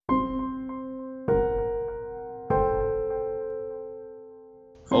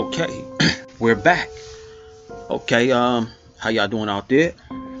Okay, we're back. Okay, how y'all doing out there?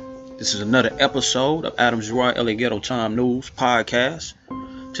 This is another episode of Adams Roy LA Ghetto Time News podcast.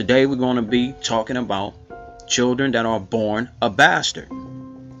 Today we're going to be talking about children that are born a bastard.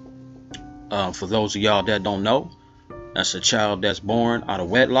 For those of y'all that don't know, that's a child that's born out of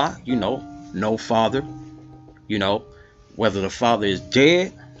wedlock, no father, whether the father is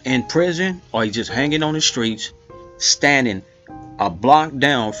dead in prison or he's just hanging on the streets, standing a block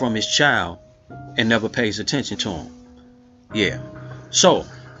down from his child and never pays attention to him. Yeah. So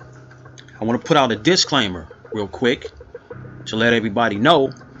I want to put out a disclaimer real quick to let everybody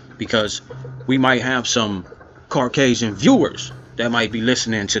know, because we might have some Caucasian viewers that might be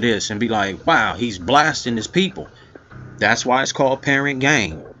listening to this and be like, wow, he's blasting his people. That's why it's called Parent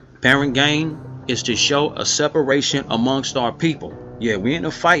Game. Parent Game is to show a separation amongst our people. Yeah, we're in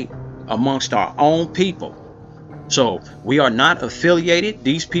a fight amongst our own people. So we are not affiliated.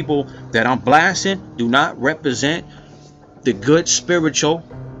 These people that I'm blasting do not represent the good spiritual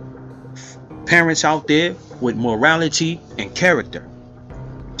parents out there with morality and character.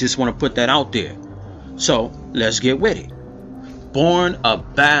 Just want to put that out there. So let's get with it. Born a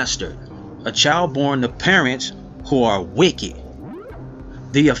bastard, a child born to parents who are wicked.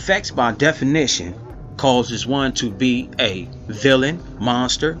 The effects by definition causes one to be a villain,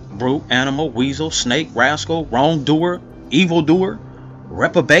 monster, brute, animal, weasel, snake, rascal, wrongdoer, evildoer,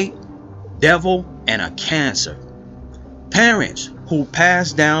 reprobate, devil, and a cancer. Parents who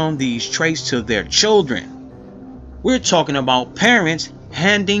pass down these traits to their children. We're talking about parents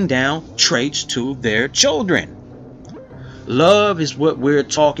handing down traits to their children. Love is what we're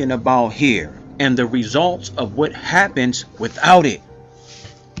talking about here, and the results of what happens without it.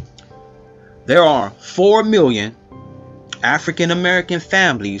 There are 4 million African American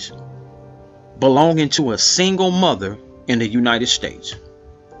families belonging to a single mother in the United States.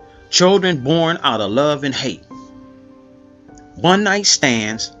 Children born out of love and hate. One night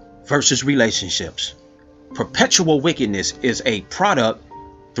stands versus relationships. Perpetual wickedness is a product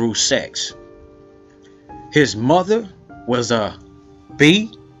through sex. His mother was a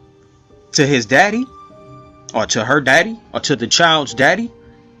B to his daddy, or to her daddy, or to the child's daddy.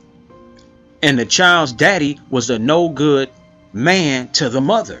 And the child's daddy was a no good man to the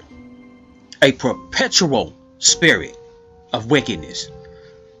mother. A perpetual spirit of wickedness.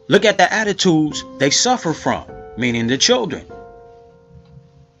 Look at the attitudes they suffer from, meaning the children.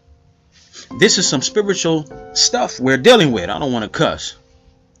 This is some spiritual stuff we're dealing with. I don't want to cuss.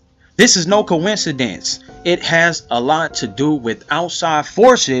 This is no coincidence. It has a lot to do with outside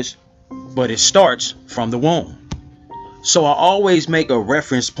forces, but it starts from the womb. So I always make a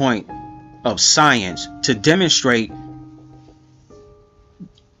reference point of science to demonstrate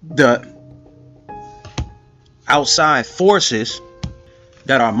the outside forces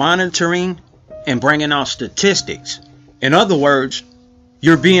that are monitoring and bringing out statistics. In other words,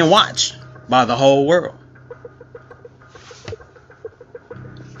 you're being watched by the whole world.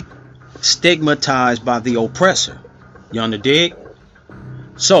 Stigmatized by the oppressor. You understand?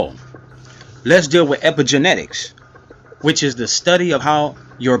 So let's deal with epigenetics, which is the study of how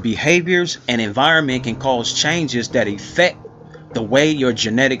your behaviors and environment can cause changes that affect the way your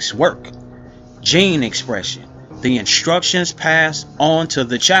genetics work. Gene expression, the instructions passed on to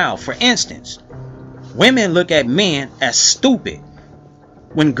the child. For instance, women look at men as stupid.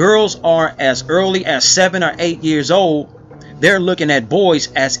 When girls are as early as 7 or 8 years old, they're looking at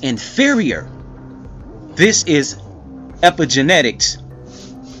boys as inferior. This is epigenetics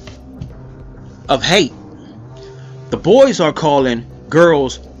of hate. The boys are calling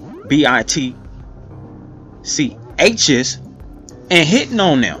girls bitchs and hitting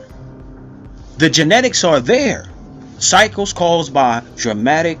on them. The genetics are there. Cycles caused by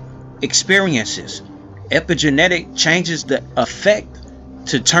dramatic experiences. Epigenetic changes the effect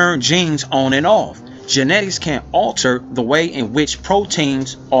to turn genes on and off. Genetics can alter the way in which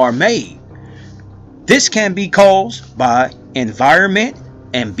proteins are made. This can be caused by environment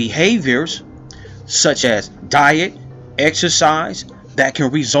and behaviors such as diet, exercise, that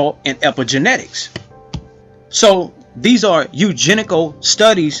can result in epigenetics. So these are eugenical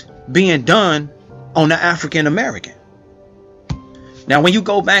studies being done on the African American. Now, when you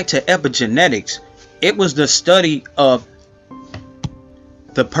go back to epigenetics, it was the study of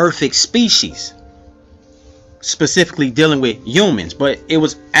the perfect species, specifically dealing with humans, but it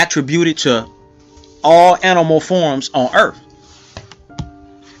was attributed to all animal forms on earth.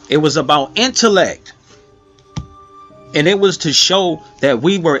 It was about intellect. And it was to show that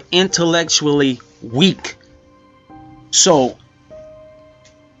we were intellectually weak. So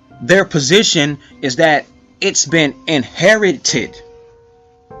their position is that it's been inherited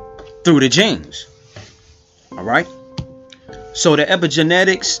through the genes. All right. So the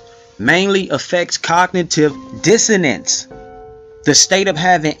epigenetics mainly affects cognitive dissonance, the state of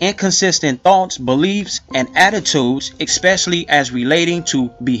having inconsistent thoughts, beliefs, and attitudes, especially as relating to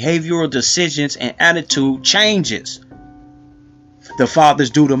behavioral decisions and attitude changes. The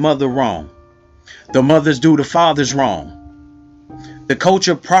fathers do the mother wrong. The mothers do the fathers wrong. The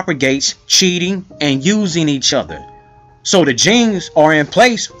culture propagates cheating and using each other. So the genes are in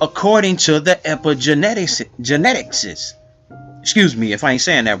place according to the epigenetics. Excuse me if I ain't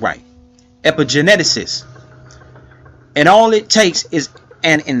saying that right. Epigenetics. And all it takes is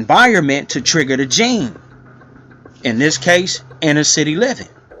an environment to trigger the gene. In this case, inner city living.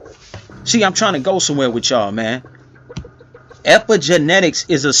 See, I'm trying to go somewhere with y'all, man. Epigenetics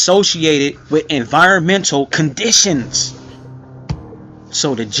is associated with environmental conditions.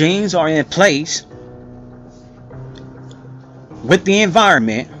 So the genes are in place with the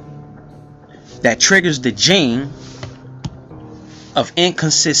environment that triggers the gene of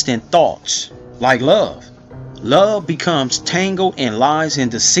inconsistent thoughts, like love. Love becomes tangled in lies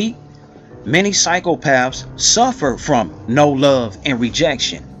and deceit. Many psychopaths suffer from no love and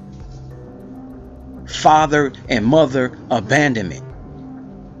rejection, father and mother abandonment.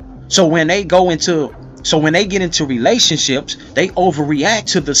 So when they get into relationships, they overreact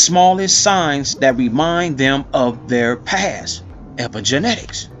to the smallest signs that remind them of their past.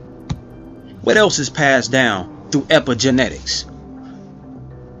 Epigenetics. What else is passed down through epigenetics?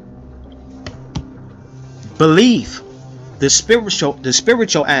 Belief, the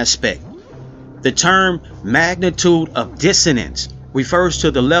spiritual aspect. The term magnitude of dissonance refers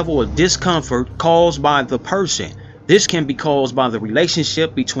to the level of discomfort caused by the person. This can be caused by the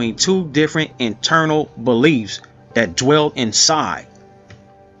relationship between two different internal beliefs that dwell inside.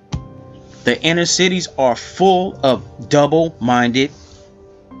 The inner cities are full of double-minded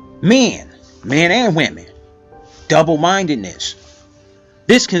men and women. Double-mindedness.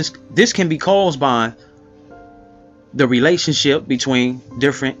 This can be caused by the relationship between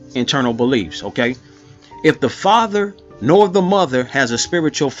different internal beliefs. Okay, if the father nor the mother has a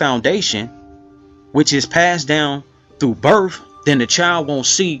spiritual foundation, which is passed down through birth, then the child won't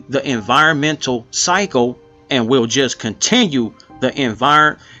see the environmental cycle and will just continue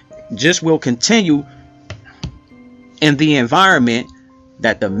in the environment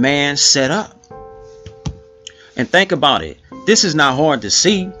that the man set up. And think about it. This is not hard to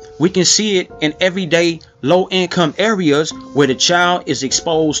see. We can see it in everyday low-income areas where the child is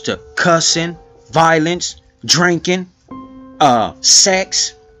exposed to cussing, violence, drinking,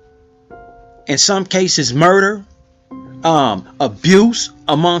 sex, in some cases murder, abuse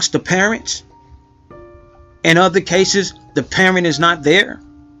amongst the parents. In other cases, the parent is not there.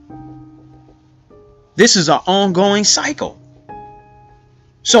 This is an ongoing cycle.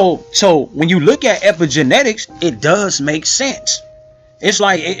 So when you look at epigenetics, it does make sense. It's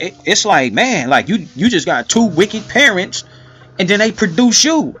like, man, like you just got two wicked parents, and then they produce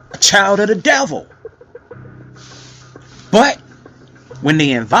you, a child of the devil. But when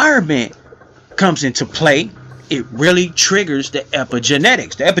the environment comes into play, it really triggers the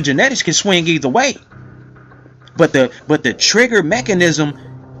epigenetics. The epigenetics can swing either way, but the trigger mechanism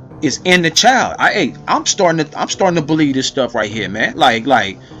is in the child. I'm starting to believe this stuff right here, man. Like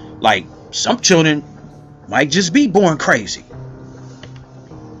some children might just be born crazy.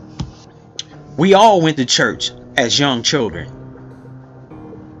 We all went to church as young children,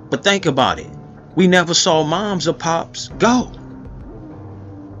 but think about it. We never saw moms or pops go.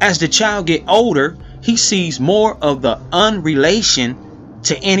 As the child get older, he sees more of the unrelation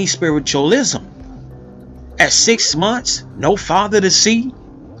to any spiritualism. At 6 months, no father to see.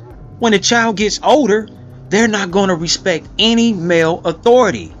 When a child gets older, they're not going to respect any male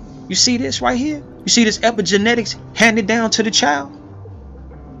authority. You see this right here? You see this epigenetics handed down to the child?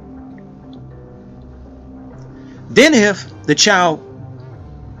 Then if the child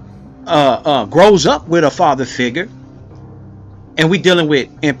grows up with a father figure, and we dealing with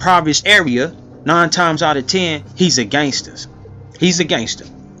impoverished area, 9 times out of 10, he's a gangster. He's a gangster.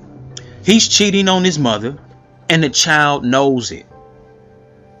 He's cheating on his mother, and the child knows it.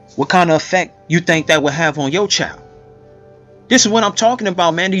 What kind of effect you think that will have on your child? This is what I'm talking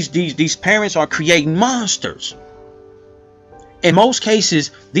about, man. These parents are creating monsters. In most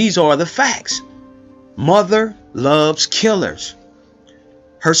cases, these are the facts. Mother loves killers.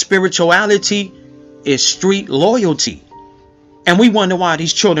 Her spirituality is street loyalty. And we wonder why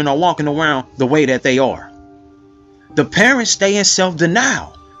these children are walking around the way that they are. The parents stay in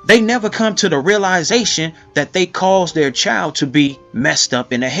self-denial. They never come to the realization that they caused their child to be messed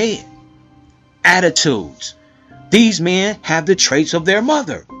up in the head. Attitudes. These men have the traits of their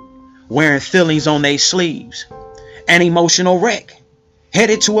mother. wearing feelings on their sleeves, an emotional wreck,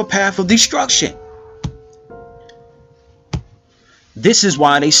 headed to a path of destruction. This is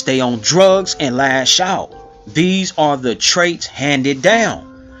why they stay on drugs and lash out. These are the traits handed down.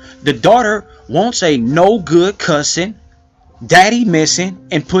 The daughter wants a no good cussing, daddy missing,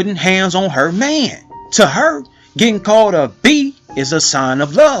 and putting hands on her man. To her, getting called a B is a sign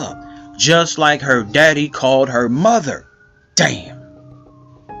of love, just like her daddy called her mother. Damn.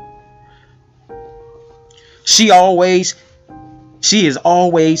 She is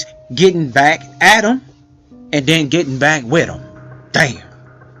always getting back at him and then getting back with him. Damn.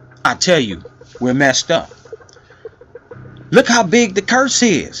 I tell you, we're messed up. Look how big the curse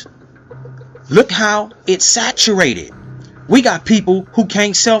is. Look how it's saturated. We got people who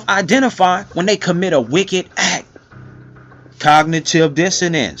can't self-identify when they commit a wicked act. Cognitive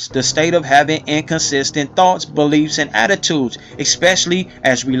dissonance, the state of having inconsistent thoughts, beliefs, and attitudes, especially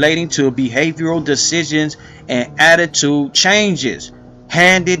as relating to behavioral decisions and attitude changes,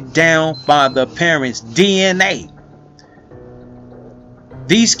 handed down by the parents' DNA.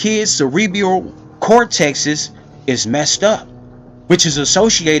 These kids' cerebral cortexes is messed up, which is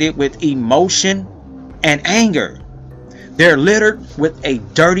associated with emotion and anger. They're littered with a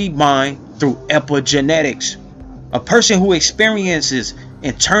dirty mind through epigenetics. A person who experiences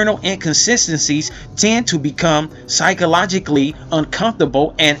internal inconsistencies tend to become psychologically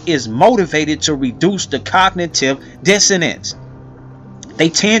uncomfortable and is motivated to reduce the cognitive dissonance. They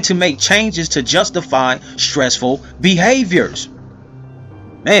tend to make changes to justify stressful behaviors.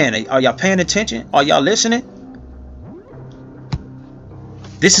 Man, are y'all paying attention? Are y'all listening?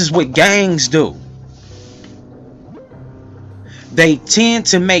 This is what gangs do. They tend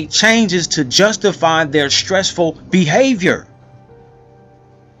to make changes to justify their stressful behavior.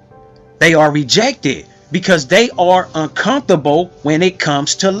 They are rejected because they are uncomfortable when it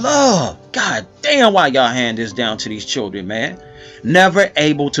comes to love. God damn, why y'all hand this down to these children, man? Never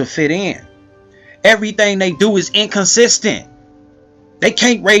able to fit in. Everything they do is inconsistent. They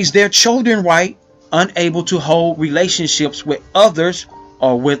can't raise their children right, unable to hold relationships with others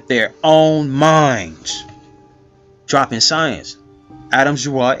or with their own minds. Dropping science. Adam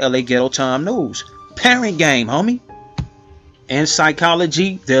Gerard, LA Ghetto Time News. Parent game, homie. In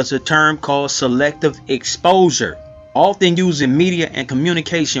psychology, there's a term called selective exposure, often used in media and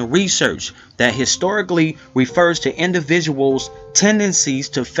communication research, that historically refers to individuals' tendencies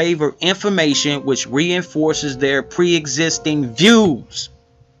to favor information which reinforces their pre-existing views.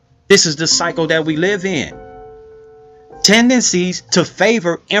 This is the cycle that we live in. Tendencies to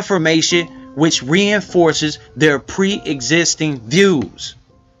favor information which reinforces their pre-existing views.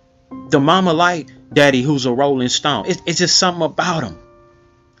 The mama like daddy who's a Rolling Stone. It's just something about him.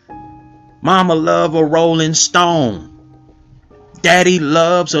 Mama love a Rolling Stone. Daddy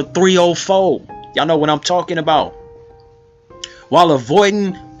loves a 304. Y'all know what I'm talking about. While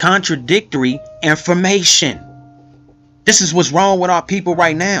avoiding contradictory information. This is what's wrong with our people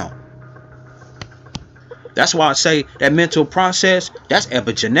right now. That's why I say that mental process, that's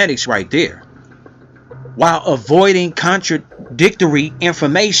epigenetics right there. While avoiding contradictory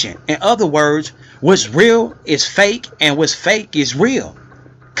information. In other words, what's real is fake and what's fake is real.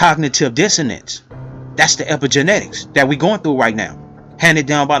 Cognitive dissonance. That's the epigenetics that we're going through right now. Handed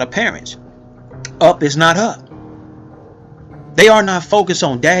down by the parents. Up is not up. They are not focused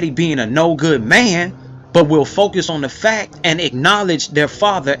on daddy being a no good man, but will focus on the fact and acknowledge their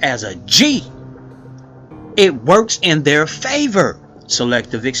father as a G. It works in their favor.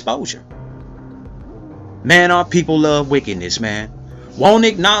 Selective exposure. Man, our people love wickedness, man. Won't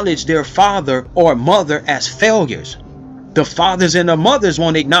acknowledge their father or mother as failures. The fathers and the mothers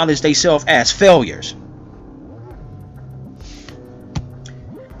won't acknowledge themselves as failures.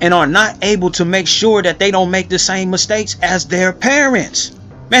 And are not able to make sure that they don't make the same mistakes as their parents.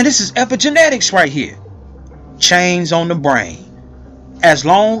 Man, this is epigenetics right here. Chains on the brain. As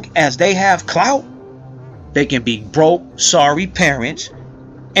long as they have clout, they can be broke, sorry parents,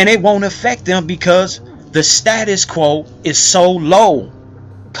 and it won't affect them because the status quo is so low.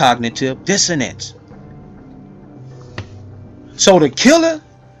 Cognitive dissonance. So the killer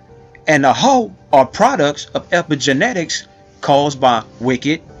and the hoe are products of epigenetics caused by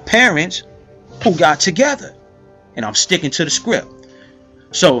wicked parents who got together. And I'm sticking to the script.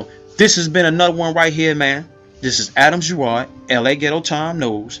 So this has been another one right here, man. This is Adam Gerard, LA Ghetto Time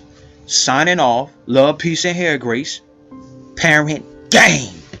News, signing off. Love, peace, and hair grease. Parent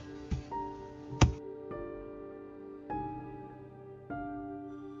game.